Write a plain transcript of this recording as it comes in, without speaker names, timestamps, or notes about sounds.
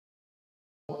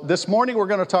This morning we're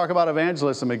going to talk about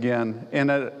evangelism again in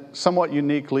a somewhat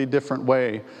uniquely different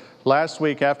way. Last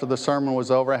week after the sermon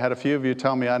was over, I had a few of you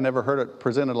tell me I never heard it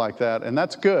presented like that, and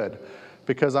that's good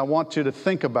because I want you to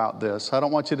think about this. I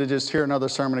don't want you to just hear another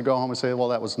sermon and go home and say, well,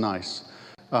 that was nice.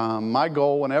 My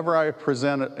goal whenever I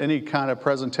present any kind of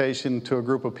presentation to a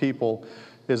group of people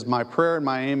is my prayer and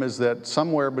my aim is that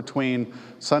somewhere between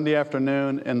Sunday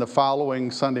afternoon and the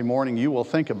following Sunday morning, you will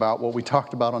think about what we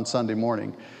talked about on Sunday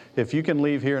morning. If you can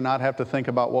leave here and not have to think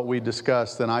about what we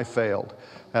discussed, then I failed.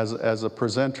 As a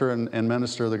presenter and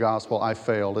minister of the gospel, I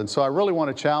failed. And so I really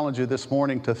want to challenge you this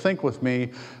morning to think with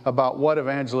me about what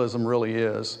evangelism really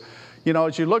is. You know,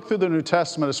 as you look through the New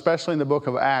Testament, especially in the book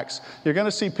of Acts, you're going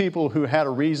to see people who had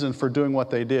a reason for doing what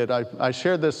they did. I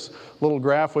shared this little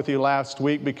graph with you last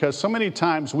week because so many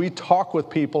times we talk with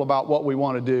people about what we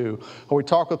want to do, or we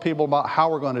talk with people about how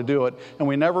we're going to do it, and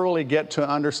we never really get to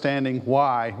understanding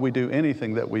why we do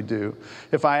anything that we do.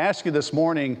 If I ask you this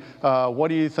morning, what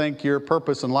do you think your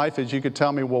purpose in life is, you could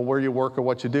tell me, well, where you work or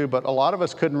what you do, but a lot of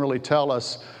us couldn't really tell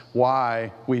us why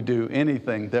we do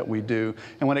anything that we do.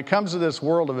 And when it comes to this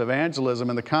world of evangelism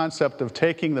and the concept of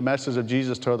taking the message of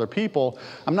Jesus to other people,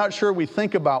 I'm not sure we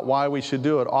think about why we should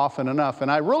do it often enough. And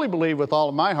I really believe with all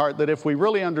of my heart that if we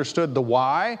really understood the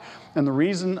why and the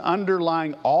reason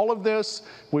underlying all of this,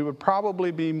 we would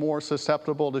probably be more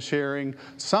susceptible to sharing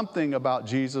something about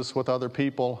Jesus with other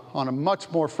people on a much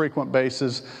more frequent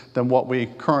basis than what we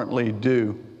currently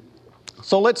do.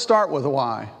 So let's start with the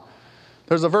why.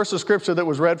 There's a verse of scripture that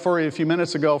was read for you a few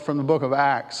minutes ago from the book of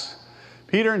Acts.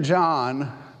 Peter and John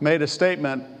made a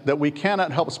statement that we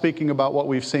cannot help speaking about what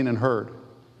we've seen and heard.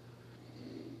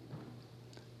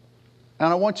 And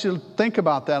I want you to think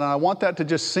about that, and I want that to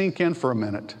just sink in for a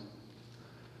minute.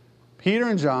 Peter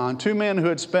and John, two men who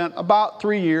had spent about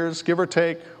 3 years, give or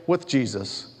take, with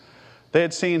Jesus. They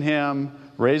had seen him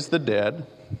raise the dead.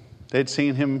 They'd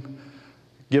seen him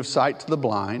give sight to the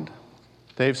blind.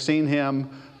 They've seen him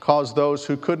cause those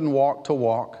who couldn't walk to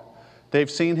walk.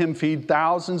 They've seen him feed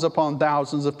thousands upon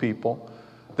thousands of people.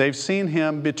 They've seen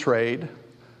him betrayed.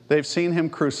 They've seen him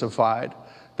crucified.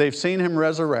 They've seen him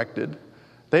resurrected.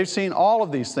 They've seen all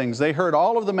of these things. They heard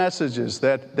all of the messages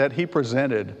that he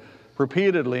presented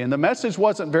repeatedly. And the message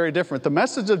wasn't very different. The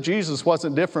message of Jesus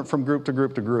wasn't different from group to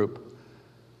group to group.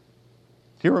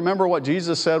 Do you remember what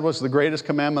Jesus said was the greatest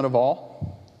commandment of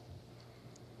all?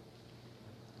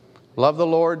 Love the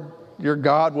Lord your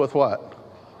God with what?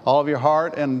 All of your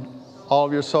heart and all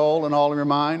of your soul and all of your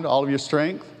mind, all of your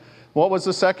strength. What was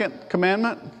the second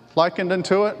commandment likened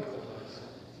unto it?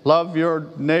 Love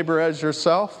your neighbor as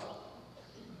yourself.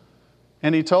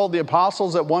 And he told the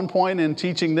apostles at one point in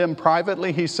teaching them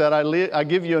privately, he said, I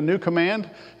give you a new command.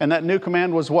 And that new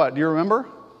command was what? Do you remember?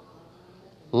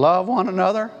 Love one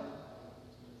another.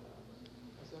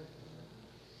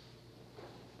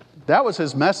 That was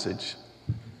his message.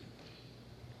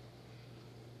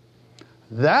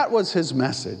 That was his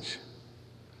message.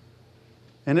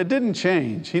 And it didn't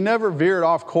change. He never veered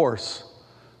off course.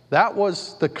 That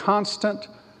was the constant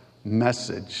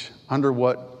message under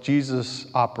what Jesus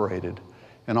operated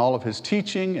in all of his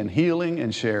teaching and healing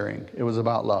and sharing. It was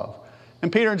about love.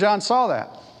 And Peter and John saw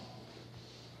that.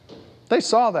 They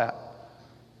saw that.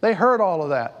 They heard all of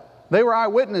that. They were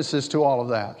eyewitnesses to all of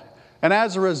that. And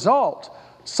as a result,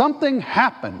 something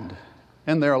happened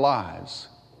in their lives.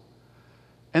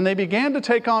 And they began to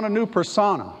take on a new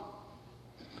persona.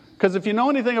 Because if you know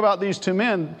anything about these two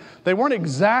men, they weren't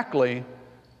exactly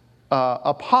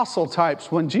apostle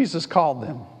types when Jesus called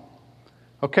them.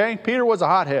 Okay? Peter was a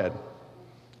hothead.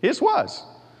 He just was.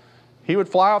 He would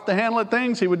fly off the handle at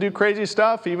things. He would do crazy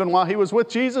stuff. Even while he was with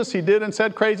Jesus, he did and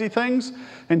said crazy things.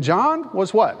 And John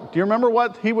was what? Do you remember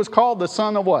what he was called? The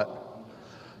son of what?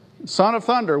 Son of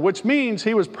thunder, which means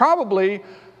he was probably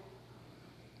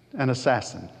an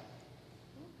assassin.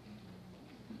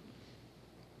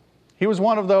 He was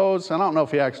one of those, I don't know if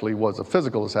he actually was a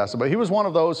physical assassin, but he was one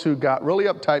of those who got really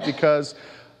uptight because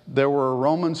there were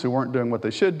Romans who weren't doing what they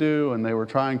should do, and they were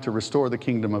trying to restore the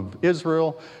kingdom of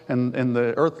Israel and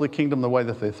the earthly kingdom the way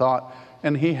that they thought.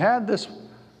 And he had this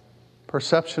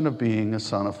perception of being a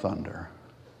son of thunder.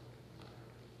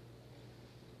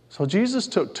 So Jesus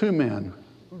took two men,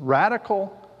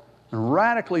 radical and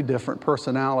radically different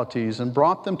personalities, and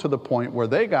brought them to the point where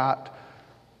they got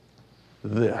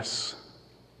this.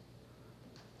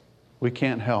 We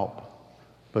can't help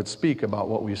but speak about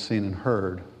what we've seen and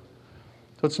heard.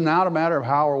 So it's not a matter of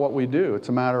how or what we do. It's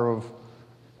a matter of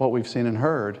what we've seen and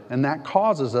heard. And that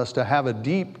causes us to have a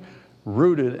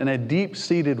deep-rooted and a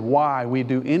deep-seated why we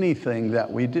do anything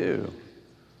that we do.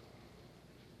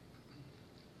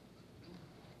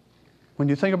 When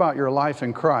you think about your life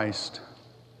in Christ,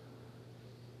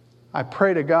 I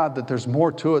pray to God that there's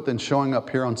more to it than showing up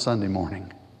here on Sunday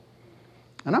morning.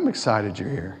 And I'm excited you're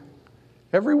here.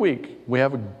 Every week we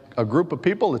have a group of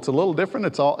people. It's a little different.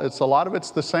 It's a lot of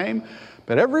it's the same.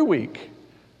 But every week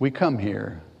we come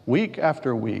here, week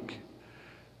after week.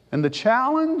 And the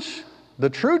challenge, the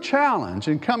true challenge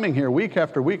in coming here week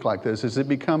after week like this is it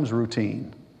becomes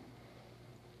routine.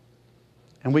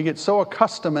 And we get so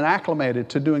accustomed and acclimated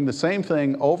to doing the same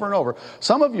thing over and over.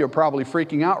 Some of you are probably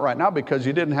freaking out right now because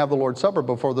you didn't have the Lord's Supper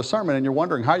before the sermon and you're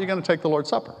wondering, how are you going to take the Lord's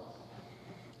Supper?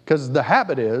 Because the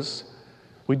habit is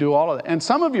we do all of that. And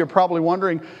some of you are probably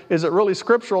wondering, is it really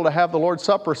scriptural to have the Lord's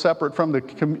Supper separate from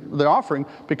the offering?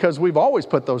 Because we've always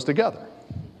put those together.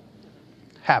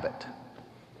 Habit.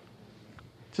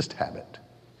 Just habit.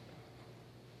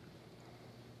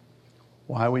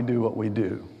 Why we do what we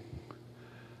do.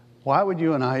 Why would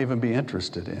you and I even be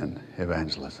interested in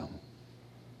evangelism?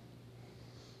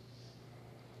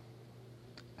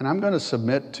 And I'm going to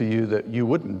submit to you that you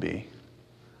wouldn't be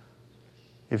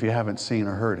if you haven't seen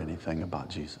or heard anything about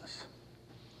Jesus.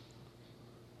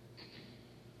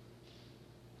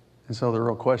 And so the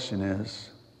real question is,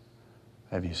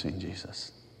 have you seen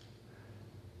Jesus?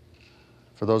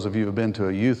 For those of you who have been to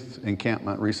a youth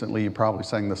encampment recently, you probably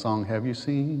sang the song, "Have you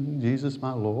seen Jesus,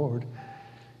 my Lord?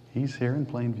 He's here in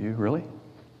plain view." Really?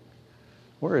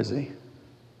 Where is he?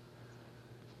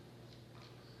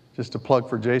 Just a plug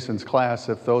for Jason's class.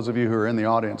 If those of you who are in the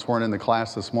audience weren't in the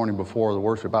class this morning before the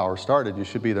worship hour started, you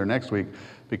should be there next week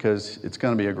because it's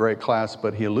going to be a great class.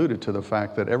 But he alluded to the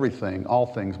fact that everything, all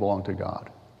things belong to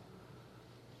God.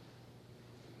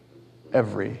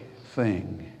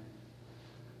 Everything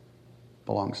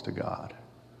belongs to God.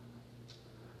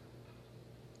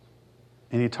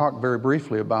 And he talked very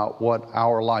briefly about what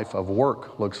our life of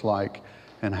work looks like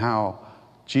and how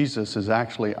Jesus is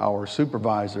actually our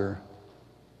supervisor.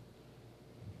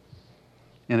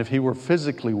 And if he were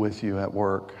physically with you at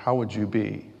work, how would you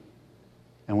be?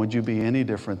 And would you be any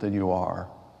different than you are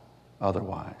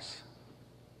otherwise?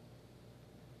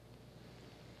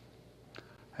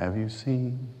 Have you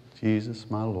seen Jesus,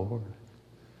 my Lord?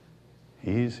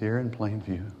 He's here in plain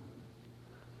view.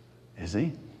 Is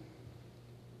he?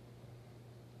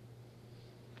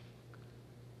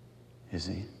 Is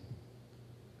he?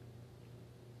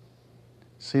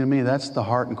 See, to me, that's the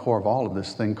heart and core of all of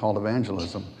this thing called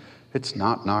evangelism. It's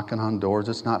not knocking on doors.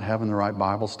 It's not having the right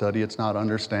Bible study. It's not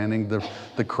understanding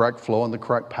the correct flow and the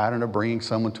correct pattern of bringing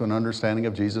someone to an understanding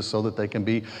of Jesus so that they can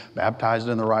be baptized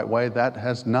in the right way. That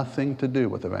has nothing to do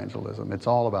with evangelism. It's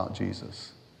all about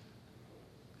Jesus.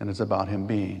 And it's about him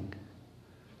being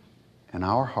in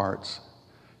our hearts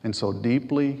and so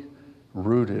deeply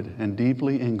rooted and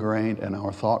deeply ingrained in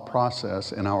our thought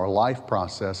process, in our life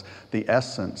process, the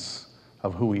essence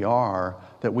of who we are,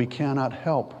 that we cannot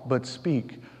help but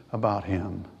speak about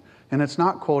him. And it's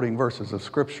not quoting verses of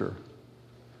Scripture.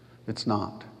 It's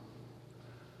not.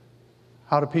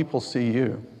 How do people see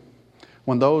you?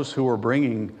 When those who were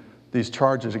bringing these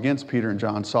charges against Peter and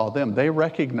John saw them, they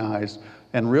recognized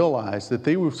and realized that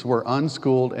these were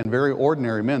unschooled and very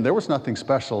ordinary men. There was nothing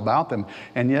special about them,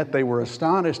 and yet they were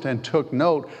astonished and took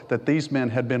note that these men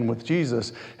had been with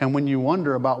Jesus. And when you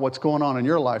wonder about what's going on in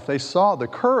your life, they saw the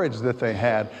courage that they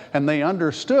had, and they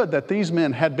understood that these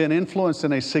men had been influenced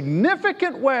in a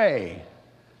significant way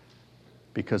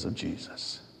because of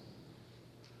Jesus.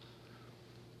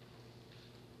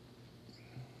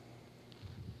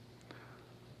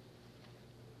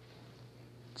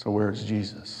 So where's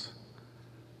Jesus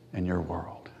in your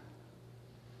world?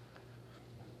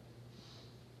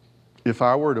 If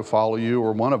I were to follow you,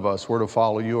 or one of us were to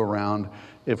follow you around,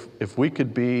 if we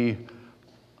could be,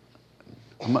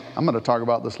 I'm going to talk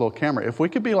about this little camera. If we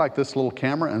could be like this little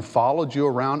camera and followed you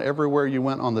around everywhere you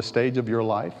went on the stage of your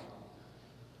life,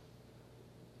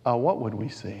 what would we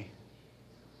see?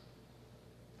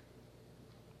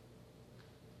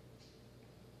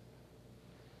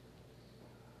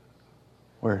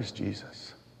 Where's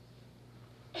Jesus?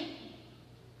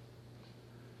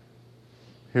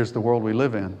 Here's the world we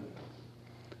live in.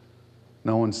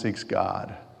 No one seeks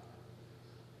God.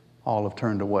 All have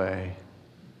turned away.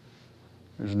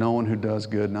 There's no one who does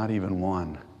good, not even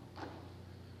one.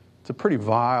 It's a pretty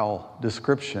vile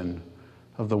description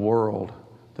of the world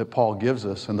that Paul gives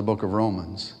us in the book of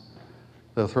Romans.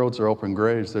 Their throats are open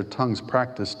graves, their tongues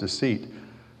practice deceit.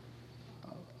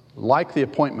 Like the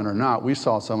appointment or not, we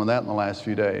saw some of that in the last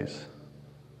few days.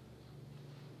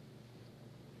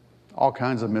 All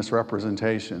kinds of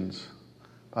misrepresentations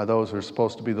by those who are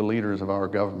supposed to be the leaders of our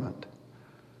government.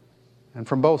 And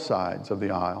from both sides of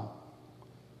the aisle.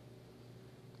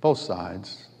 Both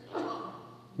sides.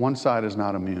 One side is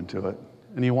not immune to it.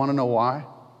 And you want to know why?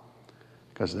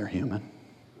 Because they're human.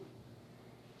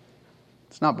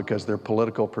 It's not because their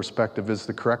political perspective is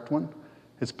the correct one.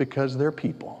 It's because they're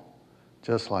people,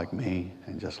 just like me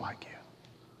and just like you.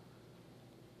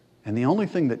 And the only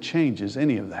thing that changes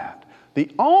any of that,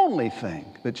 the only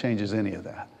thing that changes any of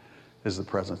that is the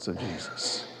presence of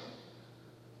Jesus.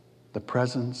 The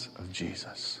presence of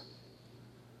Jesus.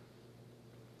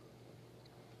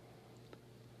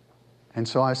 And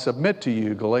so I submit to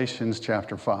you Galatians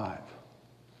chapter 5,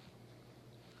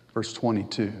 verse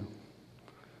 22,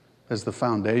 as the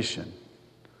foundation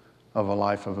of a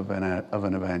life of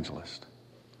an evangelist.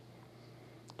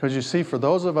 Because you see, for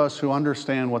those of us who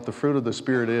understand what the fruit of the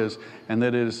Spirit is, and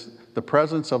that is the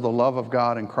presence of the love of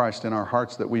God and Christ in our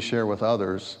hearts that we share with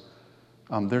others,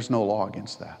 there's no law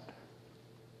against that.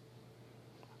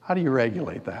 How do you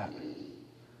regulate that?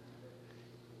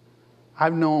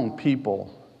 I've known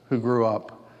people who grew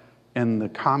up in the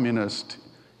communist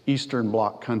Eastern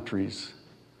Bloc countries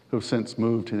who've since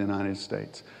moved to the United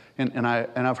States. And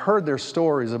I've heard their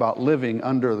stories about living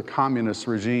under the communist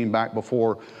regime back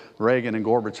before Reagan and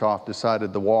Gorbachev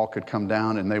decided the wall could come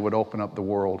down and they would open up the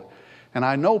world. And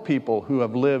I know people who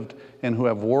have lived and who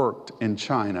have worked in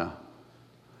China.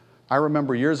 I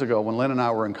remember years ago when Lynn and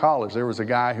I were in college, there was a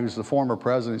guy who's the former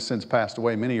president, he's since passed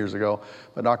away many years ago,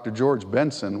 but Dr. George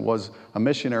Benson was a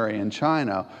missionary in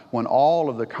China when all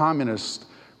of the communist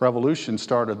revolution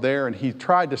started there, and he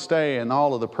tried to stay in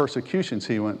all of the persecutions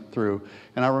he went through.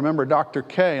 And I remember Dr.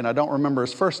 K, and I don't remember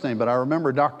his first name, but I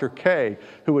remember Dr. K,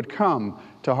 who would come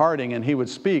to Harding and he would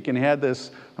speak, and he had this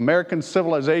American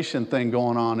civilization thing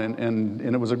going on, and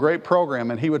it was a great program,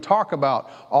 and he would talk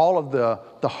about all of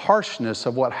the harshness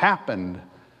of what happened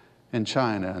in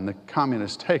China and the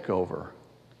communist takeover.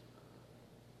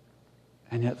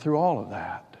 And yet through all of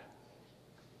that,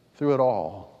 through it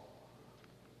all,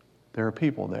 there are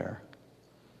people there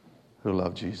who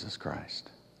love Jesus Christ.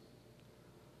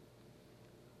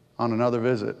 On another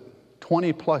visit,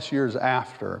 20 plus years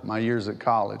after my years at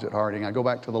college at Harding, I go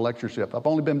back to the lectureship. I've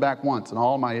only been back once in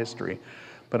all my history.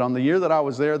 But on the year that I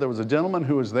was there was a gentleman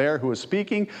who was there who was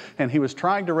speaking, and he was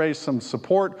trying to raise some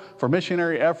support for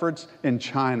missionary efforts in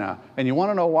China. And you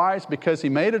want to know why? It's because he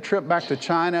made a trip back to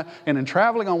China, and in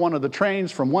traveling on one of the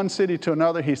trains from one city to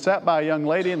another, he sat by a young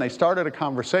lady and they started a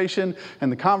conversation, and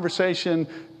the conversation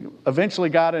eventually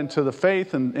got into the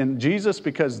faith in Jesus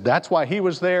because that's why he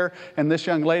was there. And this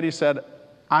young lady said,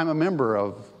 I'm a member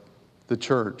of the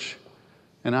church.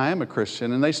 And I am a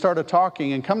Christian. And they started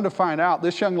talking, and come to find out,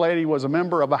 this young lady was a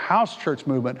member of a house church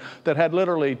movement that had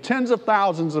literally tens of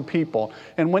thousands of people.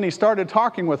 And when he started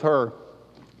talking with her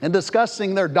and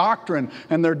discussing their doctrine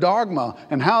and their dogma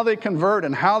and how they convert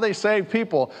and how they save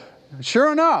people,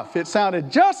 sure enough, it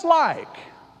sounded just like,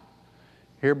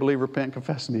 hear, believe, repent,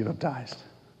 confess, and be baptized.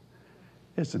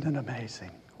 Isn't it amazing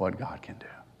what God can do?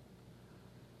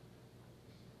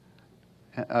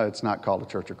 It's not called the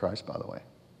Church of Christ, by the way.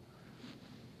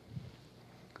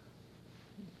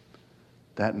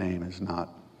 That name is not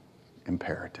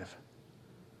imperative.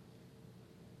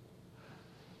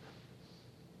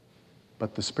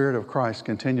 But the Spirit of Christ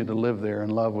continued to live there,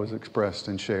 and love was expressed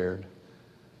and shared.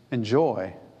 And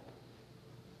joy.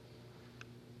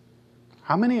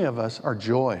 How many of us are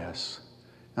joyous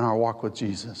in our walk with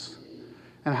Jesus?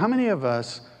 And how many of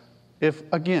us, if,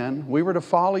 again, we were to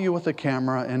follow you with a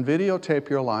camera and videotape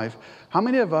your life, how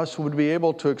many of us would be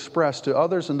able to express to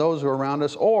others and those who are around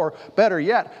us, or better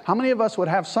yet, how many of us would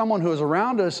have someone who is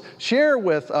around us share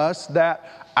with us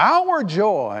that our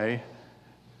joy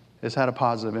has had a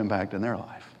positive impact in their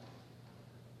life?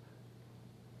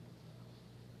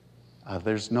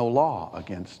 There's no law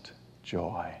against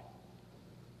joy.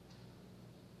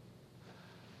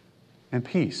 And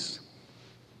peace.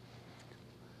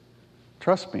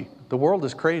 Trust me, the world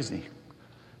is crazy.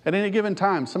 At any given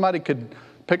time, somebody could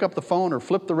pick up the phone or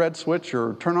flip the red switch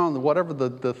or turn on whatever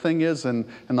the thing is, and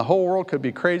the whole world could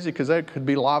be crazy because they could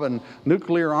be lobbing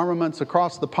nuclear armaments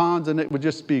across the ponds, and it would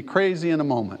just be crazy in a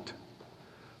moment.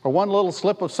 Or one little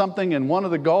slip of something in one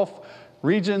of the Gulf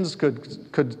regions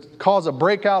could cause a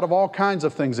breakout of all kinds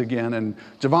of things again, and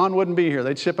Javon wouldn't be here.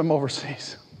 They'd ship him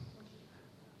overseas.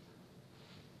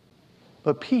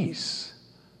 But peace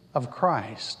of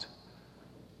Christ,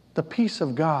 the peace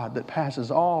of God that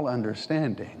passes all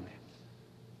understanding,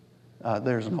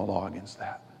 there's no law against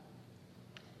that.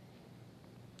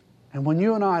 And when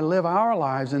you and I live our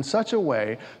lives in such a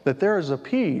way that there is a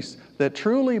peace that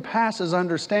truly passes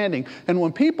understanding, and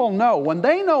when people know, when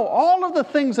they know all of the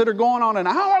things that are going on in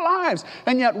our lives,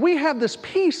 and yet we have this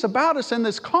peace about us and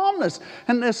this calmness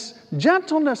and this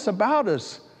gentleness about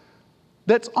us,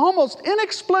 that's almost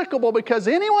inexplicable, because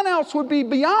anyone else would be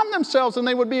beyond themselves and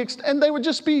they would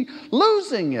just be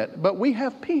losing it. But we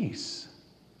have peace.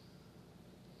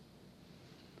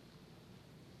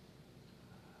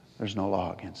 There's no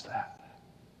law against that.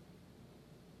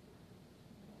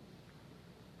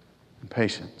 And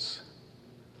patience.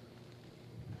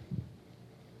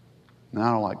 Now,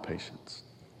 I don't like patience.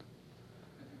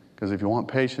 Because if you want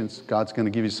patience, God's going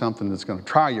to give you something that's going to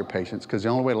try your patience, because the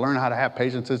only way to learn how to have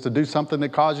patience is to do something that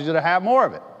causes you to have more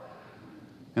of it.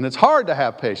 And it's hard to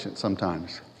have patience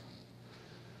sometimes.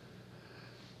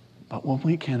 But when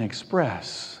we can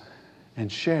express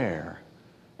and share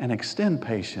and extend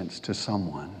patience to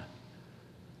someone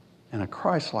in a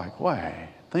Christ-like way,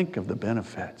 think of the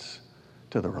benefits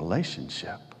to the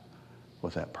relationship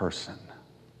with that person.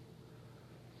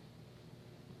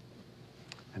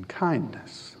 And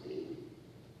kindness.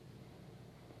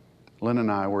 Lynn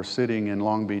and I were sitting in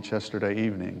Long Beach yesterday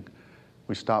evening.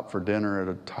 We stopped for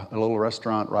dinner at a little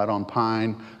restaurant right on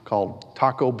Pine called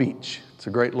Taco Beach. It's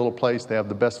a great little place. They have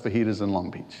the best fajitas in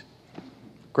Long Beach.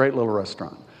 Great little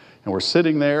restaurant. And we're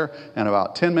sitting there, and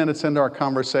about 10 minutes into our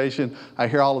conversation, I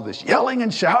hear all of this yelling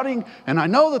and shouting, and I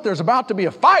know that there's about to be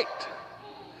a fight.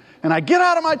 And I get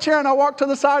out of my chair and I walk to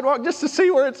the sidewalk just to see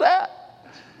where it's at.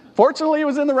 Fortunately, it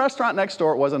was in the restaurant next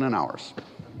door. It wasn't in ours.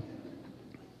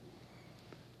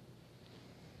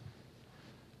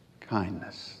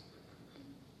 Kindness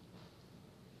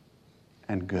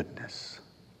and goodness.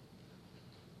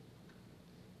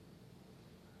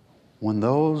 When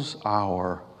those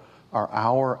are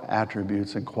our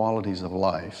attributes and qualities of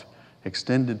life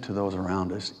extended to those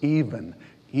around us, even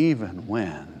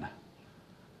when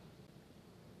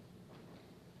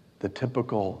the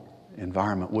typical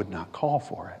environment would not call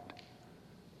for it,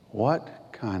 what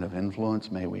kind of influence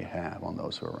may we have on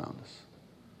those who are around us?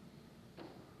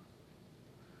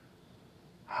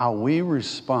 How we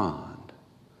respond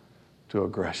to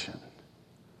aggression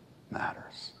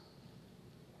matters.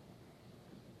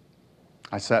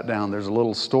 I sat down. There's a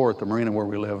little store at the marina where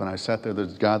we live, and I sat there.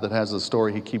 There's a guy that has a store.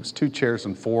 He keeps 2 tables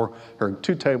and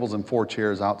 4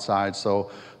 chairs outside,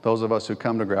 so those of us who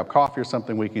come to grab coffee or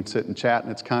something, we can sit and chat,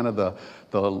 and it's kind of the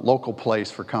local place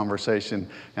for conversation.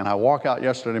 And I walk out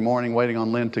yesterday afternoon, waiting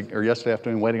on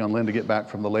Lynn to get back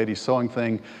from the ladies' sewing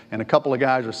thing, and a couple of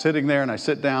guys are sitting there, and I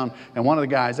sit down, and one of the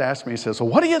guys asked me, he says, "So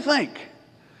what do you think?"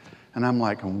 And I'm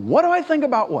like, "What do I think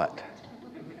about what?"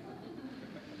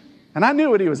 And I knew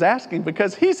what he was asking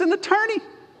because he's an attorney.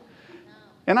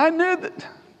 And I knew that,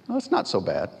 well, it's not so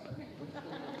bad.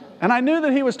 And I knew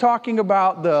that he was talking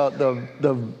about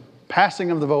the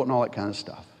passing of the vote and all that kind of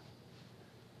stuff.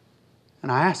 And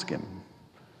I asked him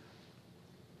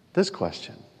this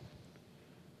question: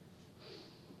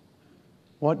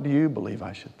 what do you believe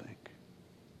I should think?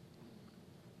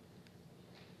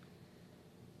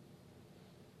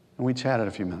 And we chatted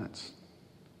a few minutes.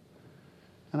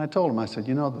 And I told him, I said,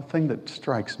 the thing that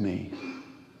strikes me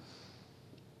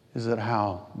is that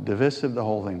how divisive the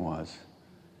whole thing was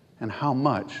and how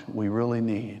much we really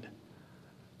need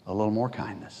a little more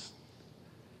kindness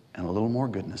and a little more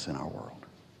goodness in our world.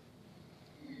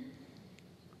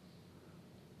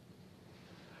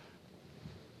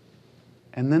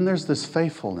 And then there's this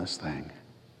faithfulness thing.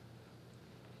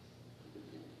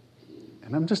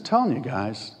 And I'm just telling you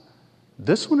guys,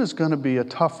 this one is going to be a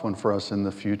tough one for us in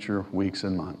the future weeks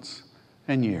and months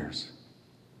and years.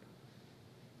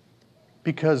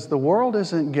 Because the world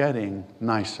isn't getting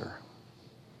nicer.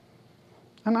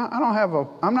 And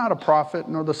I'm not a prophet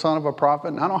nor the son of a prophet,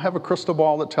 and I don't have a crystal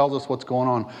ball that tells us what's going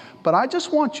on. But I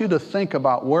just want you to think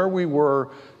about where we were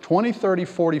 20, 30,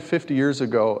 40, 50 years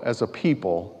ago as a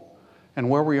people and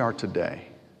where we are today.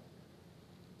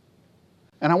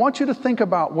 And I want you to think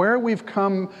about where we've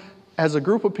come as a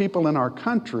group of people in our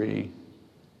country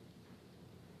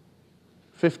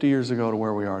 50 years ago to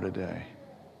where we are today.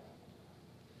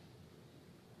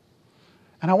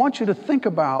 And I want you to think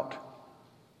about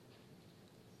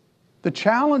the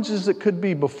challenges that could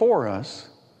be before us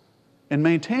in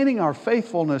maintaining our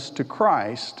faithfulness to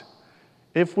Christ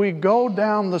if we go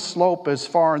down the slope as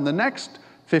far in the next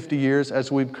 50 years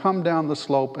as we've come down the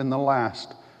slope in the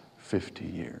last 50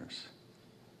 years.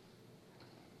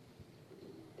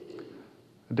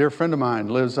 A dear friend of mine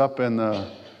lives up in the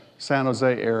San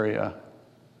Jose area.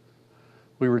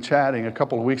 We were chatting a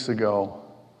couple of weeks ago,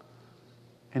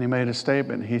 and he made a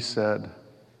statement. He said,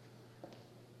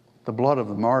 "The blood of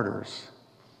the martyrs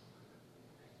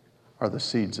are the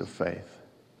seeds of faith."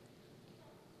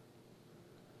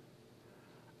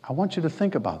 I want you to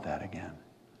think about that again.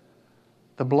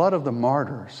 The blood of the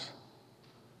martyrs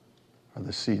are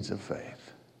the seeds of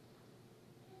faith.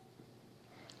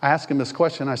 I asked him this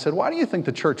question. I said, why do you think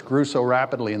the church grew so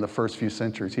rapidly in the first few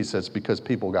centuries? He says, because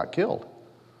people got killed.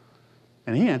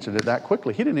 And he answered it that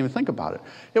quickly. He didn't even think about it.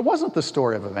 It wasn't the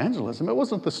story of evangelism. It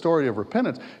wasn't the story of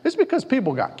repentance. It's because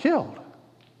people got killed.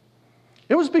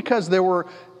 It was because there were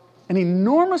an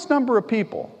enormous number of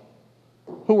people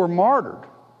who were martyred,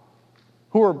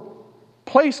 who were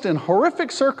placed in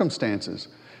horrific circumstances.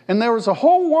 And there was a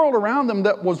whole world around them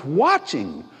that was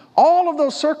watching all of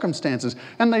those circumstances.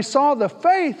 And they saw the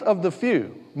faith of the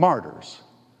few martyrs.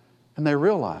 And they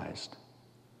realized,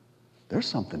 there's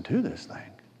something to this thing.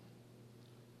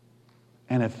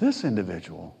 And if this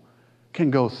individual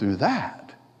can go through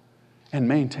that and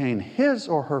maintain his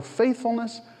or her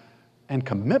faithfulness and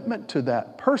commitment to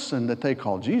that person that they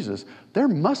call Jesus, there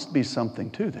must be something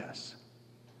to this.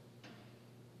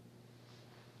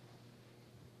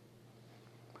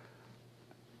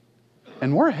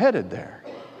 And we're headed there.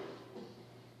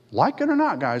 Like it or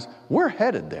not, guys, we're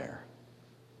headed there.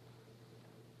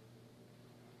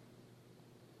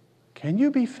 Can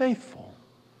you be faithful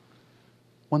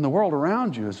when the world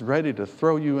around you is ready to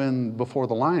throw you in before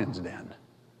the lion's den?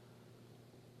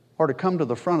 Or to come to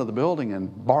the front of the building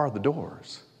and bar the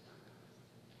doors?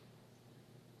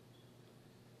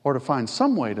 Or to find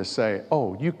some way to say,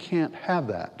 oh, you can't have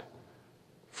that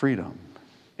freedom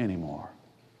anymore.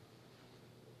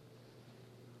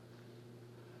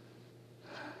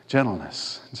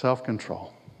 Gentleness and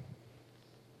self-control.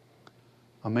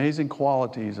 Amazing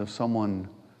qualities of someone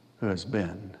who has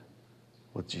been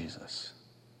with Jesus.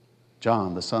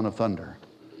 John, the son of thunder.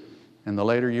 In the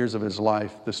later years of his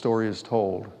life, the story is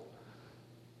told.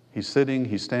 He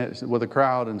stands with a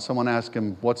crowd, and someone asks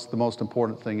him, what's the most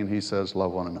important thing? And he says,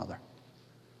 love one another.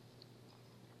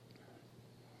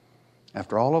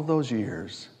 After all of those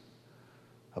years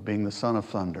of being the son of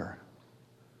thunder,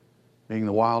 being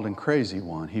the wild and crazy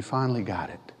one, he finally got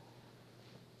it.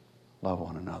 Love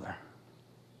one another.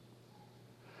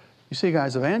 You see,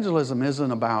 guys, evangelism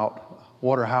isn't about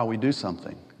what or how we do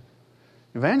something.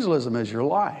 Evangelism is your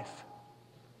life.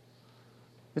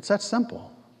 It's that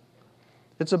simple.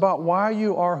 It's about why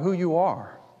you are who you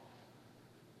are.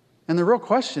 And the real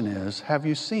question is, have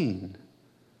you seen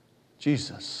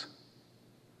Jesus?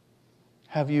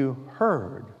 Have you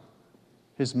heard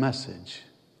his message?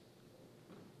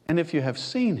 And if you have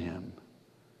seen him,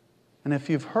 and if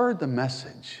you've heard the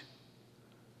message,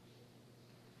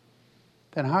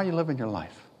 then how are you living your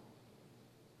life?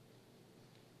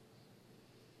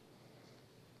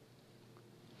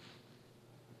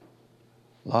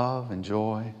 Love and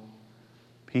joy,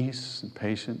 peace and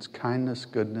patience, kindness,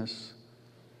 goodness,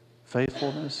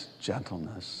 faithfulness,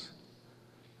 gentleness,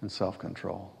 and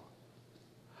self-control.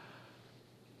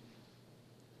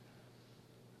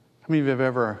 How many of you have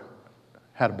ever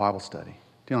had a Bible study?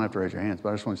 You don't have to raise your hands, but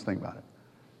I just want you to think about it.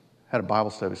 Had a Bible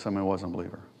study with someone who wasn't a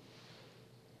believer.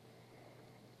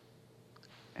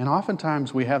 And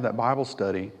oftentimes we have that Bible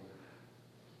study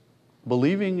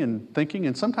believing and thinking,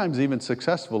 and sometimes even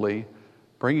successfully,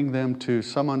 bringing them to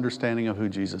some understanding of who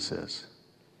Jesus is.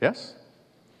 Yes?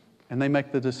 And they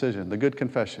make the decision, the good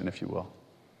confession, if you will,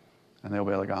 and they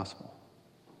obey the gospel.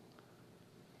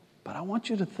 But I want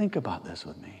you to think about this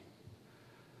with me.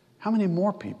 How many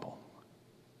more people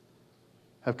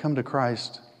have come to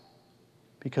Christ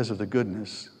because of the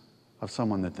goodness of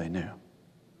someone that they knew?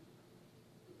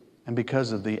 And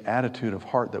because of the attitude of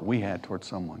heart that we had towards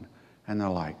someone, and they're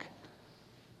like,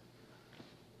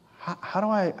 how do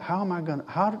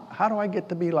I get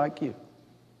to be like you?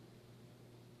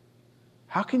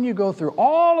 How can you go through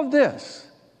all of this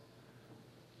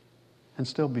and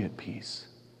still be at peace?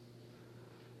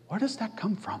 Where does that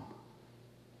come from?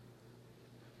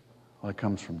 Well, it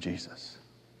comes from Jesus.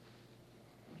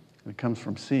 It comes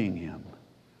from seeing him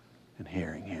and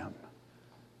hearing him.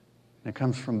 And it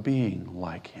comes from being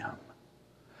like him.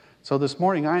 So this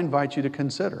morning, I invite you to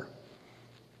consider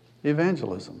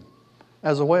evangelism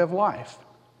as a way of life.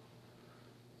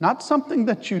 Not something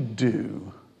that you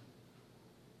do,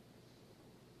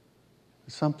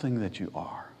 something that you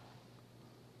are.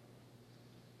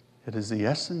 It is the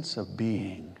essence of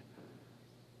being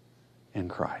in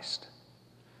Christ.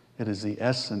 It is the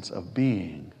essence of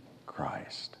being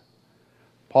Christ.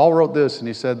 Paul wrote this and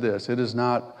he said this, it is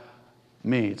not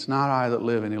me, it's not I that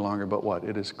live any longer, but what?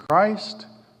 It is Christ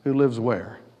who lives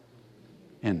where?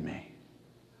 In me.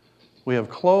 We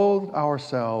have clothed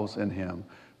ourselves in him.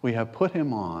 We have put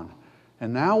him on.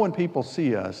 And now when people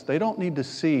see us, they don't need to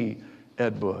see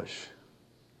Ed Bush.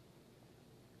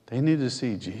 They need to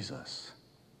see Jesus.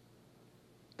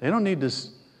 They don't need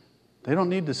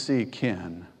to see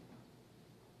Ken.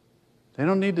 They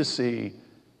don't need to see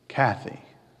Kathy.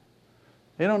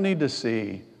 They don't need to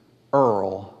see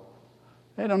Earl.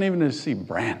 They don't even need to see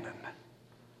Brandon.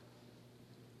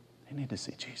 They need to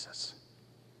see Jesus.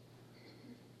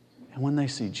 And when they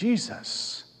see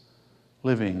Jesus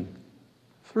living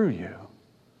through you,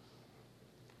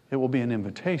 it will be an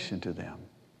invitation to them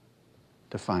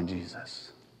to find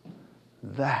Jesus.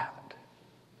 That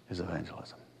is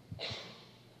evangelism.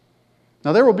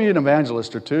 Now, there will be an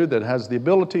evangelist or two that has the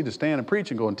ability to stand and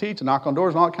preach and go and teach and knock on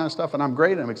doors and all that kind of stuff, and I'm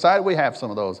great and I'm excited we have some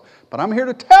of those. But I'm here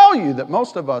to tell you that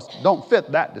most of us don't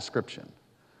fit that description.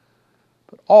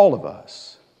 But all of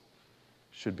us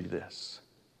should be this.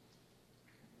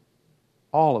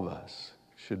 All of us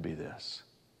should be this.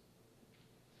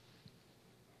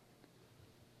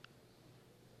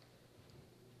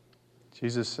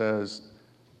 Jesus says,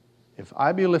 if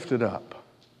I be lifted up,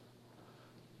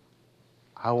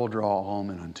 I will draw all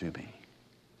men unto me.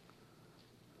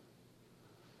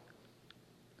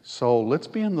 So let's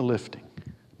be in the lifting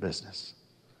business.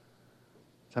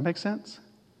 Does that make sense?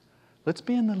 Let's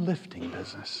be in the lifting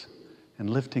business and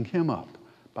lifting him up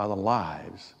by the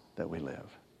lives that we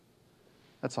live.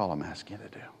 That's all I'm asking you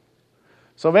to do.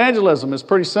 So evangelism is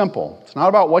pretty simple. It's not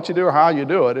about what you do or how you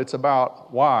do it. It's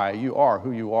about why you are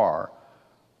who you are.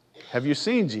 Have you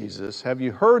seen Jesus? Have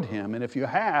you heard him? And if you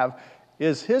have,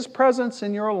 is his presence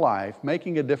in your life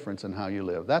making a difference in how you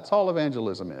live? That's all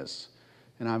evangelism is.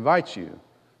 And I invite you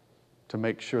to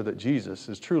make sure that Jesus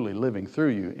is truly living through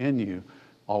you, in you,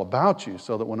 all about you,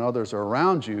 so that when others are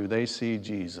around you, they see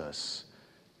Jesus.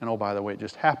 And oh, by the way, it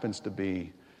just happens to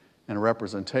be in a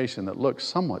representation that looks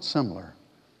somewhat similar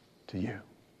to you.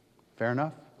 Fair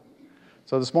enough?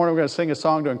 So this morning we're going to sing a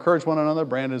song to encourage one another.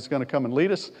 Brandon is going to come and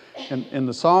lead us in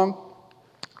the song.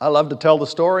 I love to tell the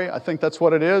story. I think that's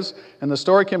what it is. And the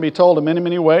story can be told in many,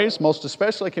 many ways. Most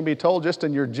especially it can be told just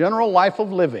in your general life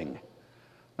of living.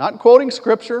 Not quoting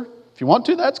Scripture. If you want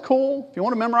to, that's cool. If you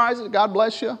want to memorize it, God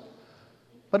bless you.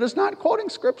 But it's not quoting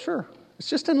Scripture. It's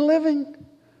just in living.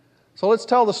 So let's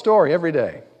tell the story every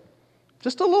day.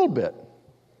 Just a little bit.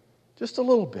 Just a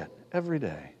little bit every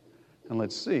day. And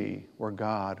let's see where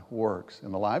God works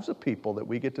in the lives of people that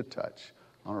we get to touch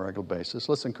on a regular basis.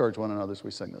 Let's encourage one another as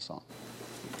we sing this song.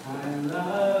 I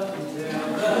love to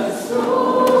tell the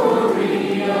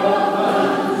story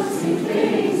of unseen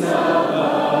things.